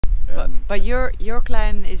But your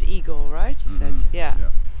clan is Eagle, right? You said, yeah.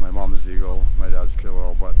 Yeah. My mom is Eagle, my dad's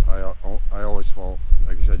Killer, but I always follow,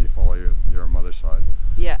 like you said, you follow your mother's side.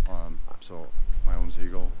 Yeah. So my own's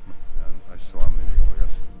Eagle, and I still am an Eagle, I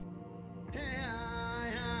guess.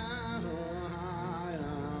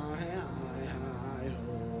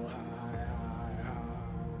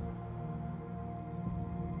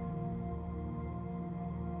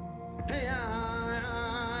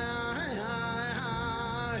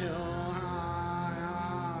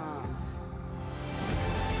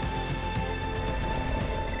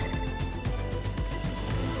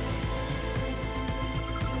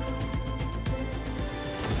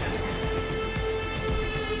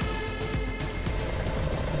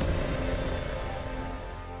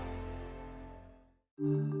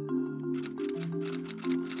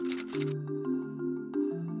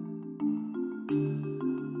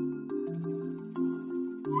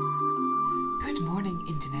 Good morning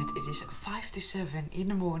internet, it is 5 to 7 in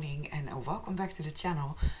the morning and welcome back to the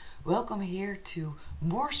channel. Welcome here to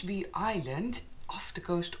Moresby Island off the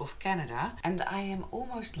coast of Canada, and I am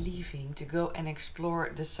almost leaving to go and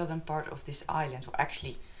explore the southern part of this island. Well,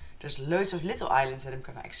 actually there's loads of little islands that I'm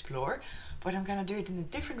gonna explore, but I'm gonna do it in a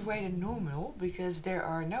different way than normal because there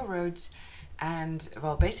are no roads and,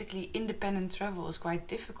 well, basically independent travel is quite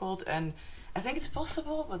difficult, and I think it's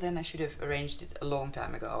possible, but then I should have arranged it a long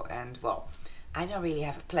time ago, and well, I don't really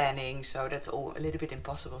have a planning, so that's all a little bit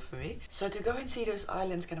impossible for me. So to go and see those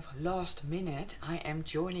islands kind of last minute, I am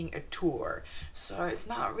joining a tour. So it's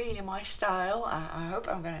not really my style. I hope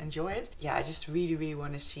I'm gonna enjoy it. Yeah, I just really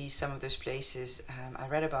want to see some of those places. I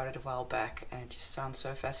read about it a while back and it just sounds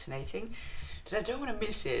so fascinating that I don't want to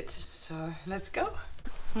miss it. So let's go.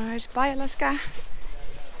 Alright, bye Alaska.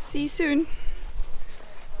 See you soon.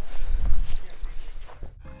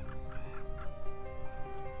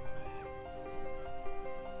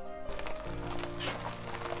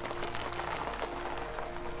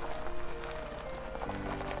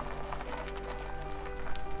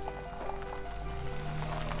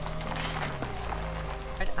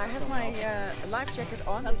 I have my life jacket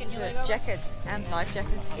on. This is a jacket and life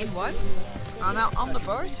jacket in one. I'm now on the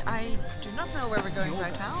boat. I do not know where we're going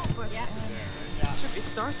right now, but the trip is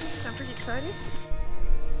starting, so I'm pretty excited.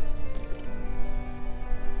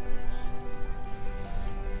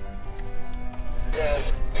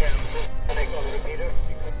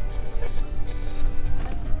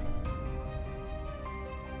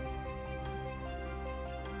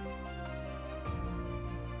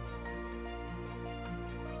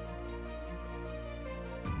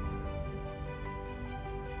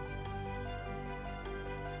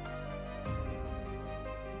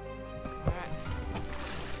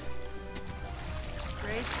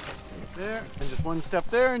 There, and just one step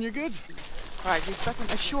there and you're good. Right, we've gotten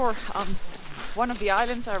ashore on one of the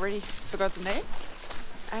islands. I already forgot the name.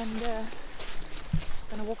 And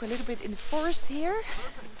gonna walk a little bit in the forest here.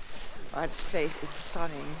 Right, this place, it's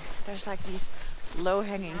stunning. There's like these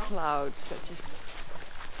low-hanging clouds that just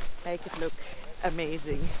make it look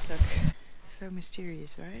amazing. Look, so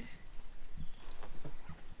mysterious, right?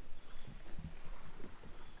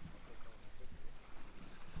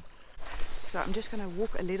 So I'm just gonna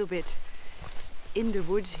walk a little bit in the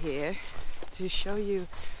woods here to show you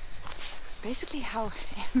basically how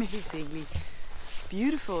amazingly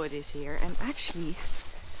beautiful it is here. And actually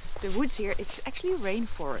the woods here, it's actually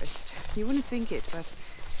rainforest. You wouldn't think it, but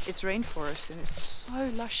it's rainforest and it's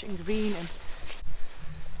so lush and green,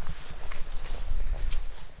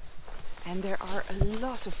 and there are a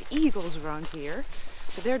lot of eagles around here,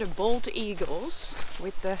 but they're the bald eagles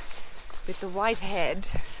with the white head,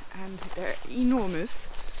 and they're enormous,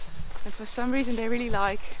 and for some reason they really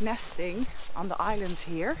like nesting on the islands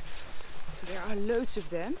here, so there are loads of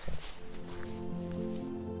them.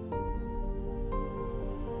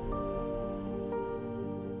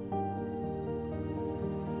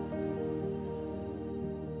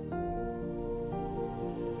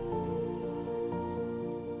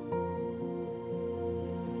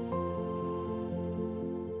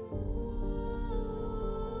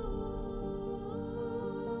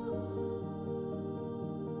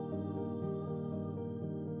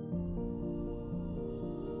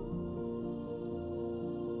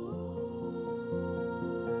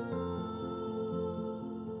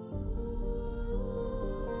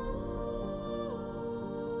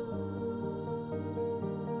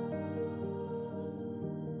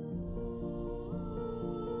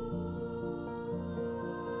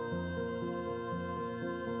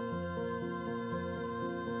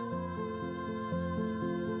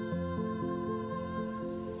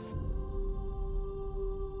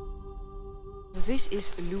 This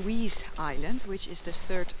is Louise Island, which is the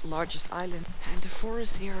third largest island, and the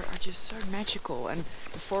forests here are just so magical, and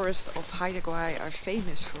the forests of Haida Gwaii are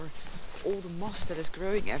famous for all the moss that is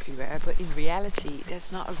growing everywhere, but in reality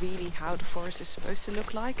that's not really how the forest is supposed to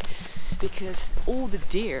look like, because all the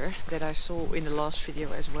deer that I saw in the last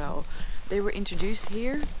video as well, they were introduced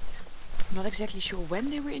here. I'm not exactly sure when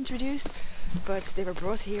they were introduced, but they were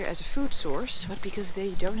brought here as a food source, but because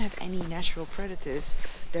they don't have any natural predators,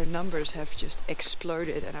 their numbers have just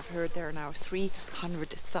exploded, and I've heard there are now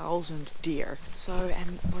 300,000 deer. So,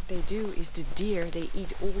 and what they do is the deer, they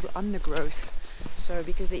eat all the undergrowth. So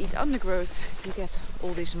because they eat undergrowth, you get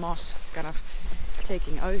all this moss kind of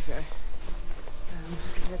taking over.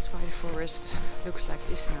 That's why the forest looks like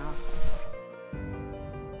this now.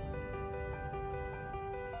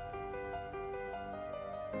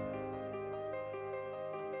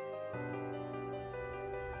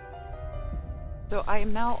 So I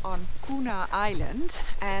am now on Kuna Island,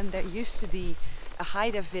 and there used to be a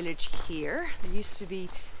Haida village here. There used to be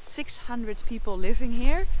 600 people living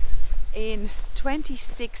here in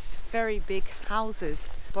 26 very big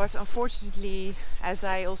houses. But unfortunately, as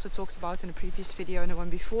I also talked about in the previous video and the one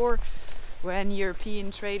before, when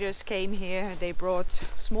European traders came here, they brought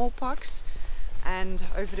smallpox, and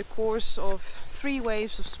over the course of 3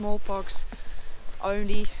 waves of smallpox,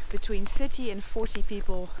 only between 30 and 40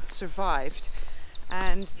 people survived.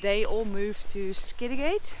 And they all moved to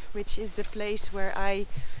Skidegate, which is the place where I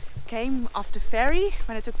came off the ferry,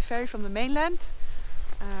 when I took the ferry from the mainland.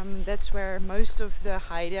 That's where most of the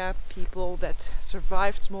Haida people that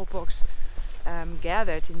survived smallpox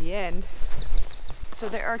gathered in the end. So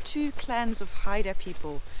there are 2 clans of Haida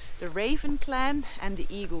people, the Raven clan and the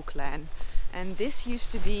Eagle clan. And this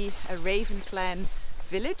used to be a Raven clan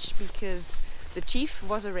village because the chief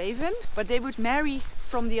was a raven, but they would marry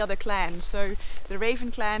from the other clan. So the Raven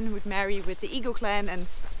clan would marry with the Eagle clan and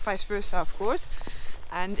vice versa, of course.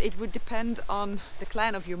 And it would depend on the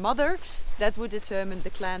clan of your mother that would determine the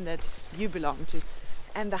clan that you belong to.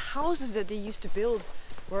 And the houses that they used to build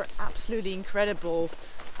were absolutely incredible.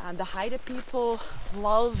 And the Haida people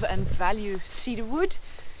love and value cedar wood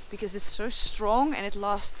because it's so strong and it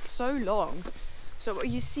lasts so long. So what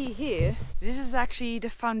you see here, this is actually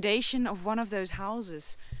the foundation of one of those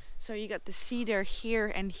houses. So you got the cedar here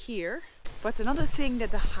and here. But another thing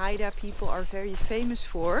that the Haida people are very famous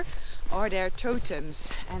for are their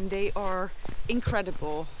totems, and they are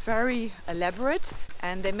incredible, very elaborate,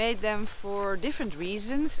 and they made them for different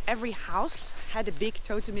reasons. Every house had a big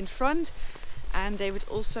totem in front, and they would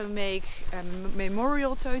also make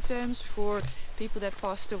memorial totems for people that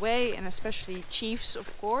passed away, and especially chiefs,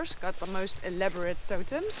 of course, got the most elaborate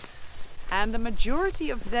totems. And the majority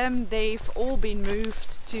of them, they've all been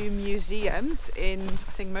moved to museums in,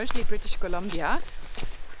 I think, mostly British Columbia,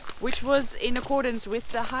 which was in accordance with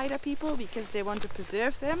the Haida people because they want to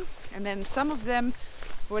preserve them. And then some of them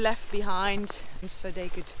were left behind so they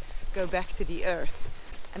could go back to the earth.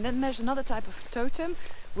 And then there's another type of totem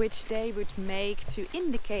which they would make to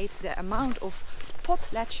indicate the amount of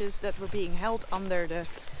potlatches that were being held under the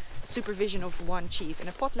supervision of one chief. And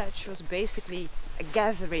a potlatch was basically a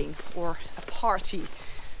gathering or a party.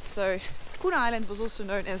 So Kuna Island was also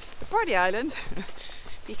known as the party island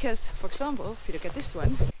because, for example, if you look at this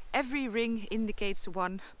one, every ring indicates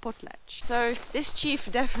one potlatch. So this chief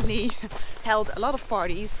definitely held a lot of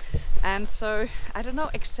parties, and so I don't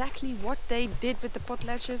know exactly what they did with the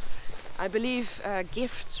potlatches. I believe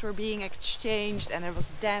gifts were being exchanged and there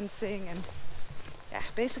was dancing and yeah,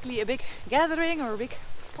 basically a big gathering or a big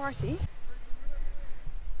party.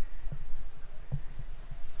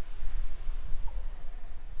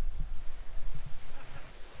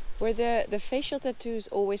 Were the facial tattoos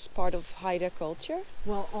always part of Haida culture?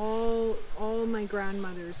 Well, all my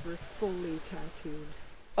grandmothers were fully tattooed.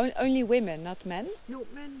 Only women, not men? No,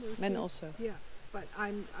 men were Men too. also. Yeah, but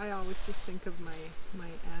I always just think of my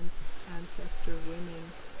ancestor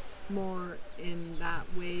women more in that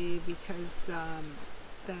way because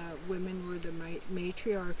the women were the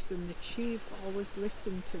matriarchs, and the chief always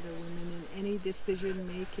listened to the women in any decision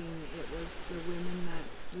making. It was the women that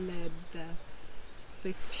led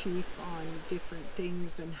the chief on different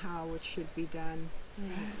things and how it should be done.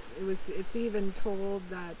 It's even told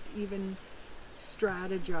that even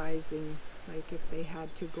strategizing, like if they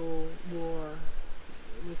had to go war,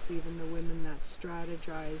 it was even the women that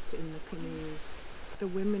strategized in the canoes. The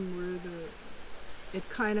women were it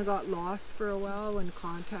kind of got lost for a while when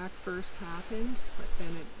contact first happened, but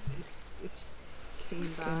then it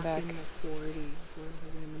came back in the 40s where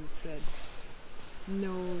the women said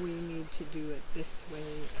no, we need to do it this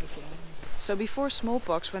way again. So before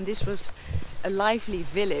smallpox, when this was a lively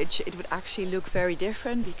village, it would actually look very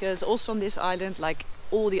different, because also on this island, like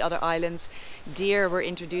all the other islands, deer were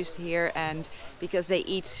introduced here, and because they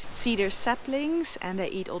eat cedar saplings and they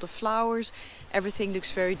eat all the flowers, everything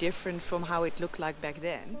looks very different from how it looked like back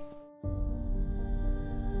then.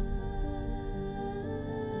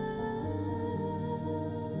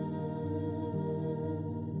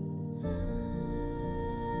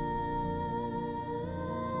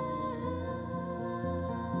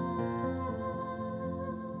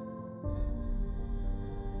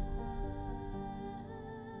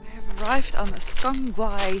 Arrived on Haida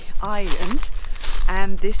Gwaii Island,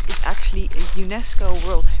 and this is actually a UNESCO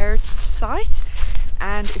World Heritage Site,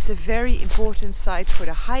 and it's a very important site for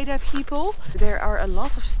the Haida people. There are a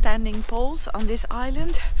lot of standing poles on this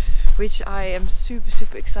island, which I am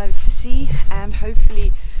super excited to see, and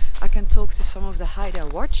hopefully I can talk to some of the Haida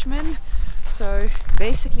watchmen. So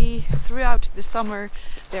basically throughout the summer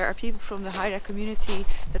there are people from the Haida community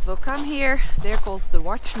that will come here. They're called the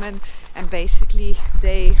watchmen, and basically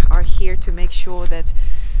they are here to make sure that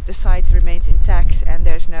the site remains intact and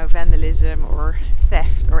there's no vandalism or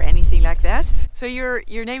theft or anything like that. So your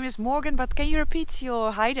name is Morgan, but can you repeat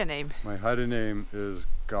your Haida name? My Haida name is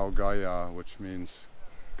Gwaii, which means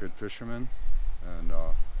good fisherman, and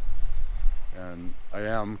I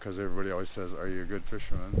am, because everybody always says, "Are you a good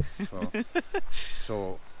fisherman?"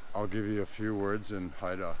 So I'll give you a few words in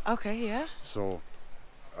Haida. Okay, yeah. So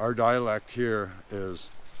our dialect here is,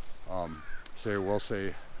 we'll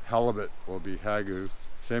say halibut will be hagu,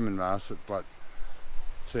 same in Masset, but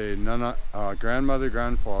say nana, grandmother,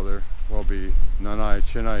 grandfather will be nanai,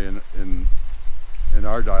 chinai in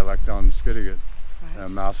our dialect down in Skidegate. Right. And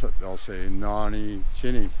Masset they'll say nani,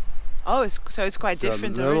 chini. Oh, so it's quite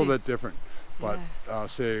different. A little bit different. But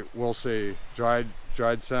yeah. We'll say dried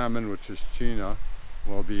salmon, which is china,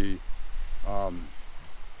 will be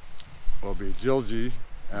jilji,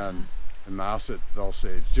 and in Masset they'll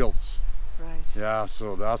say jilts. Right. Yeah,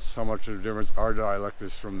 so that's how much of a difference our dialect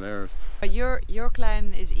is from theirs. But your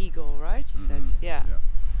clan is Eagle, right? You said, yeah.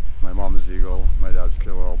 My mom is Eagle, my dad's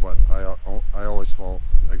Killwell, but I always follow,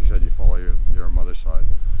 like you said, you follow your mother's side.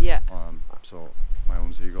 Yeah. So my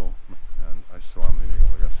mom's Eagle, and so I'm an Eagle,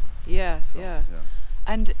 I guess. Yeah, so, yeah.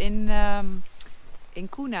 And in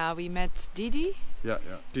Kuna we met Didi. Yeah.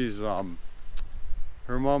 She's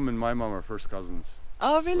her mom and my mom are first cousins.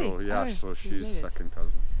 Oh, really? So, yeah, oh, so she's second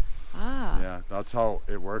cousin. Ah. Yeah, that's how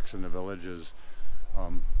it works in the villages.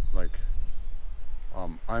 I'm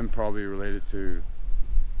probably related to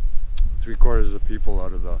 3/4 of the people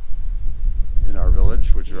in our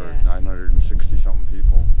village, which are 960 something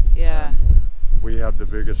people. Yeah. And we have the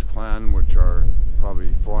biggest clan, which are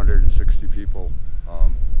probably 460 people,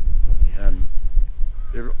 and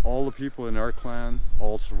all the people in our clan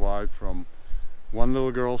all survived from one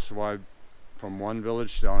little girl survived from one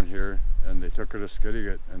village down here, and they took her to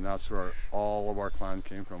Skidegate, and that's where all of our clan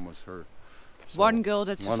came from, was her. So one girl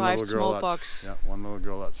that survived smallpox. Yeah, one little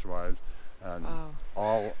girl that survived, and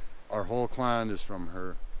our whole clan is from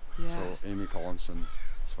her. Yeah. So Amy Collinson,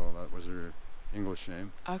 so that was her English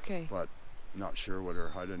name. Okay. But not sure what her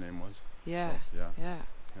Haida name was. Yeah. So, yeah.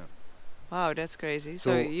 Wow, that's crazy.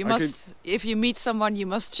 So you must, if you meet someone, you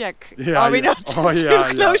must check. Yeah, are we not too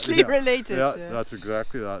closely related? Yeah, that's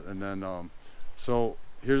exactly that. And then, so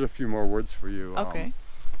here's a few more words for you. Okay.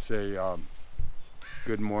 Say,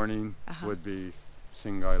 good morning would be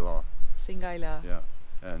Singaila. Singaila. Yeah.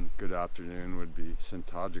 And good afternoon would be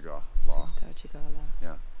Sintajiga. Sintajigala.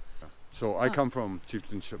 Yeah. So I come from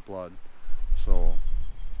chieftainship blood, so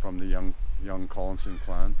from the young Collinson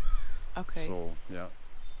clan. Okay. So yeah,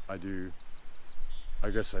 I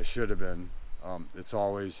guess I should have been. It's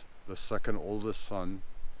always the second oldest son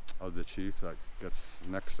of the chief that gets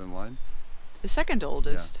next in line. The second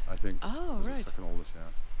oldest? Yeah, I think. Oh, right. The second oldest,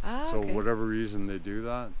 yeah. Ah, so okay. whatever reason they do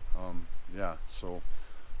that, yeah. So,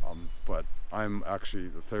 but I'm actually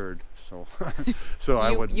the third, so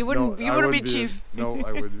you wouldn't be chief. No,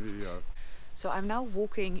 I wouldn't be. So I'm now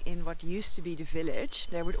walking in what used to be the village.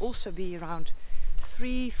 There would also be around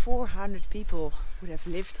 300-400 people would have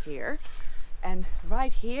lived here. And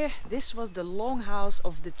right here, this was the longhouse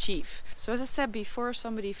of the chief. So as I said before,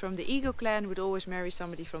 somebody from the Eagle clan would always marry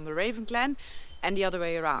somebody from the Raven clan, and the other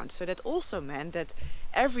way around. So that also meant that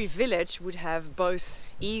every village would have both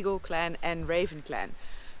Eagle clan and Raven clan.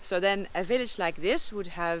 So then a village like this would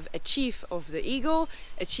have a chief of the Eagle,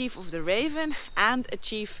 a chief of the Raven, and a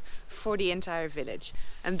chief for the entire village.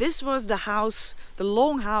 And this was the house, the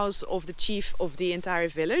longhouse of the chief of the entire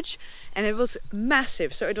village, and it was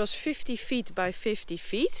massive. So it was 50 feet by 50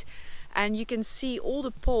 feet, And you can see all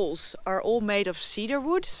the poles are all made of cedar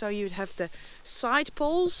wood. So you'd have the side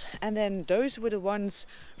poles, and then those were the ones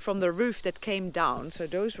from the roof that came down. So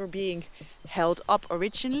those were being held up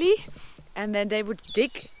originally, and then they would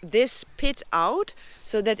dig this pit out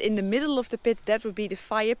so that in the middle of the pit that would be the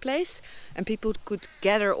fireplace and people could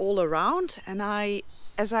gather all around. And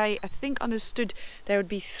as I think understood, there would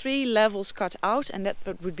be 3 levels cut out, and that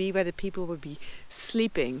would be where the people would be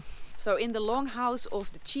sleeping. So in the longhouse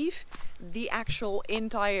of the chief, the actual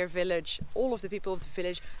entire village, all of the people of the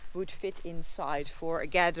village would fit inside for a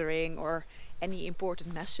gathering or any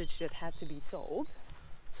important message that had to be told.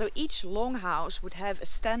 So each longhouse would have a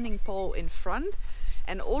standing pole in front,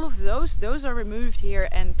 and all of those are removed here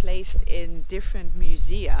and placed in different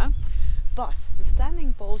musea. But the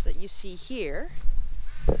standing poles that you see here,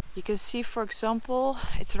 you can see, for example,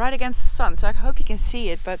 it's right against the sun, so I hope you can see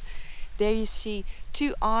it, but there you see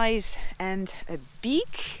 2 eyes and a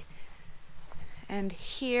beak. And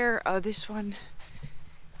here, this one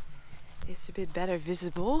is a bit better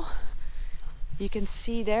visible. You can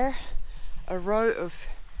see there a row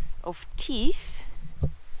of teeth.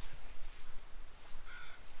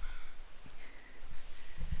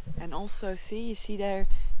 And also you see there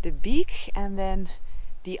the beak and then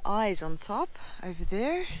the eyes on top over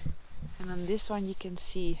there. And on this one you can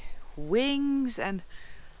see wings, and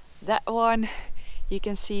that one you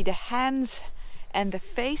can see the hands and the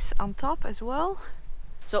face on top as well.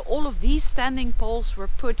 So all of these standing poles were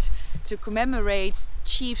put to commemorate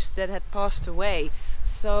chiefs that had passed away.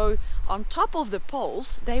 So on top of the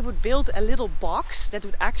poles they would build a little box that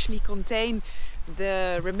would actually contain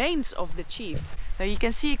the remains of the chief. So you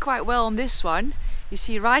can see it quite well on this one. You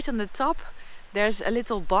see right on the top there's a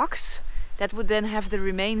little box that would then have the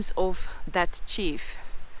remains of that chief.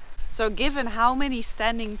 So given how many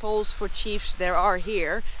standing poles for chiefs there are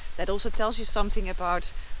here, that also tells you something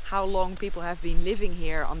about how long people have been living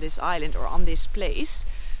here on this island or on this place.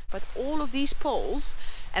 But all of these poles,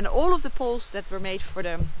 and all of the poles that were made for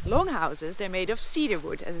the longhouses, they're made of cedar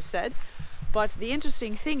wood, as I said. But the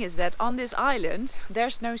interesting thing is that on this island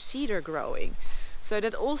there's no cedar growing. So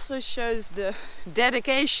that also shows the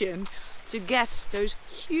dedication to get those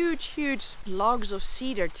huge logs of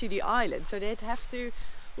cedar to the island. So they'd have to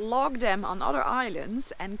log them on other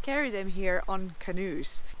islands and carry them here on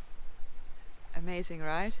canoes. Amazing,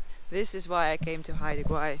 right? This is why I came to Haida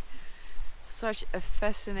Gwaii. Such a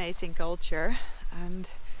fascinating culture, and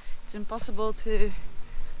it's impossible to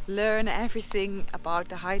learn everything about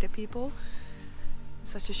the Haida people in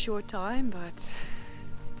such a short time, but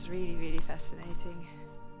it's really fascinating.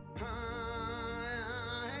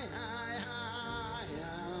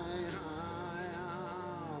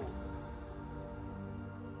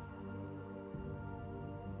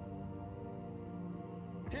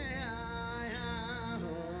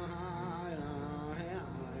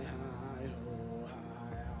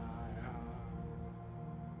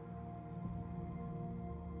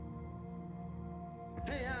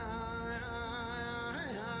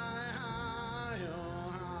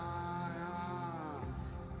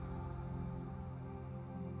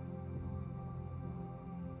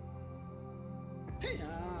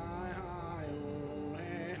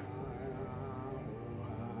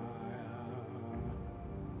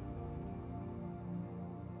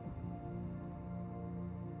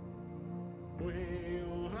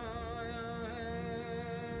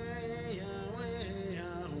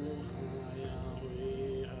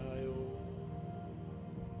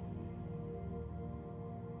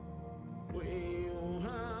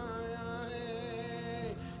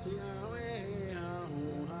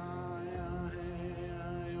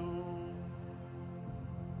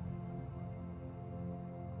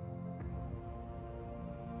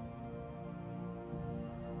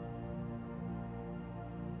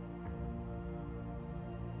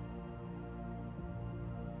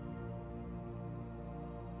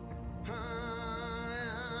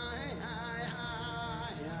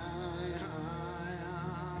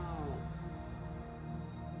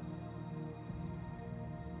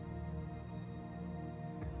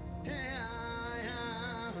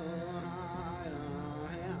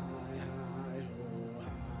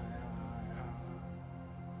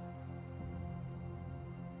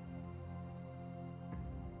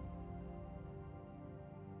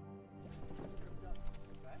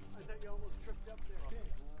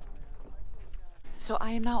 So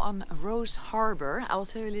I am now on Rose Harbor. I'll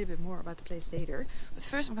tell you a little bit more about the place later. But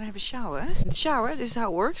first I'm gonna have a shower. In the shower, this is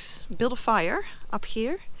how it works. Build a fire up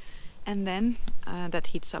here, and then that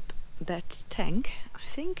heats up that tank, I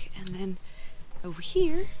think. And then over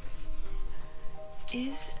here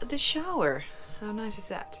is the shower. How nice is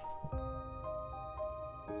that?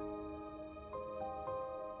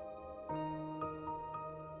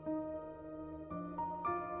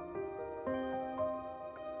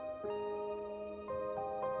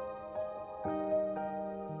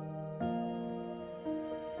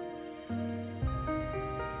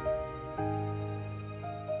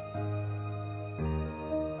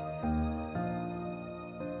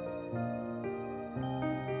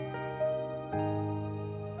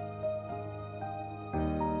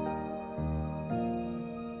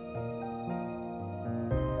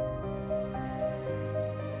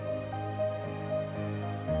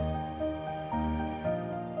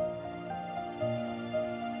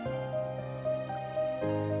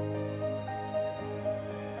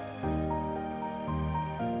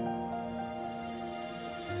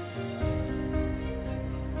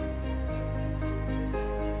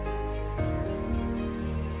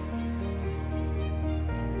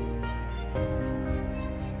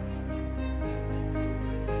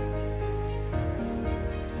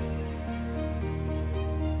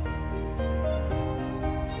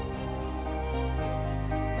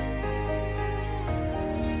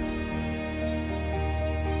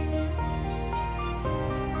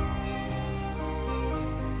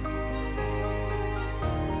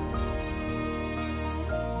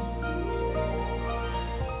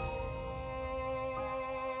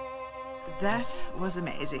 That was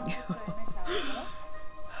amazing.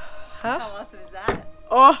 How awesome is that?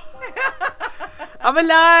 Oh, I'm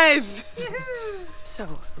alive!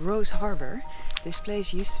 So, Rose Harbor. This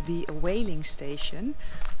place used to be a whaling station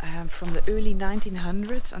from the early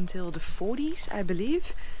 1900s until the 40s, I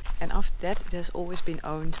believe. And after that, it has always been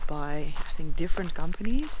owned by, I think, different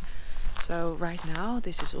companies. So right now,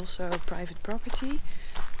 this is also private property.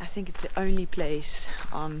 I think it's the only place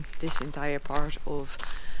on this entire part of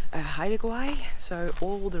Haida Gwaii. So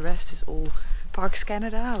all the rest is all Parks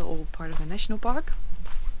Canada, all part of the national park,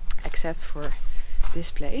 except for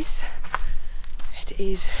this place. It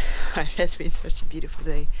is, it has been such a beautiful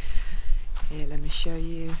day. Here, let me show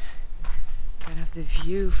you kind of the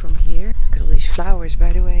view from here. Look at all these flowers,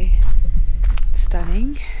 by the way.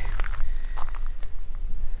 Stunning.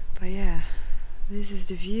 But yeah, this is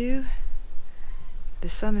the view. The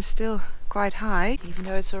sun is still quite high, even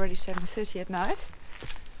though it's already 7:30 at night.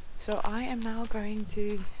 So I am now going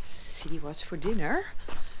to see what's for dinner.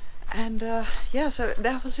 And yeah, so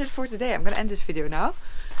that was it for today. I'm gonna end this video now.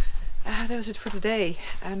 That was it for today,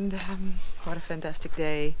 and what a fantastic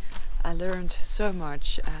day. I learned so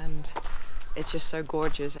much, and it's just so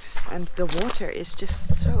gorgeous. And the water is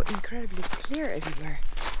just so incredibly clear everywhere.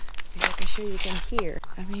 Maybe I can show you again here.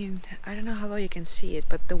 I mean, I don't know how well you can see it,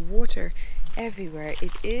 but the water everywhere,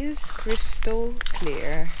 it is crystal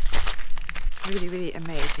clear. Really, really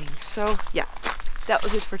amazing. So yeah, that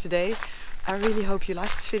was it for today. I really hope you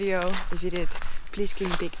liked this video. If you did, please give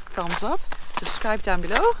me a big thumbs up, subscribe down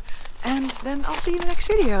below, and then I'll see you in the next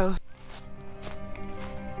video.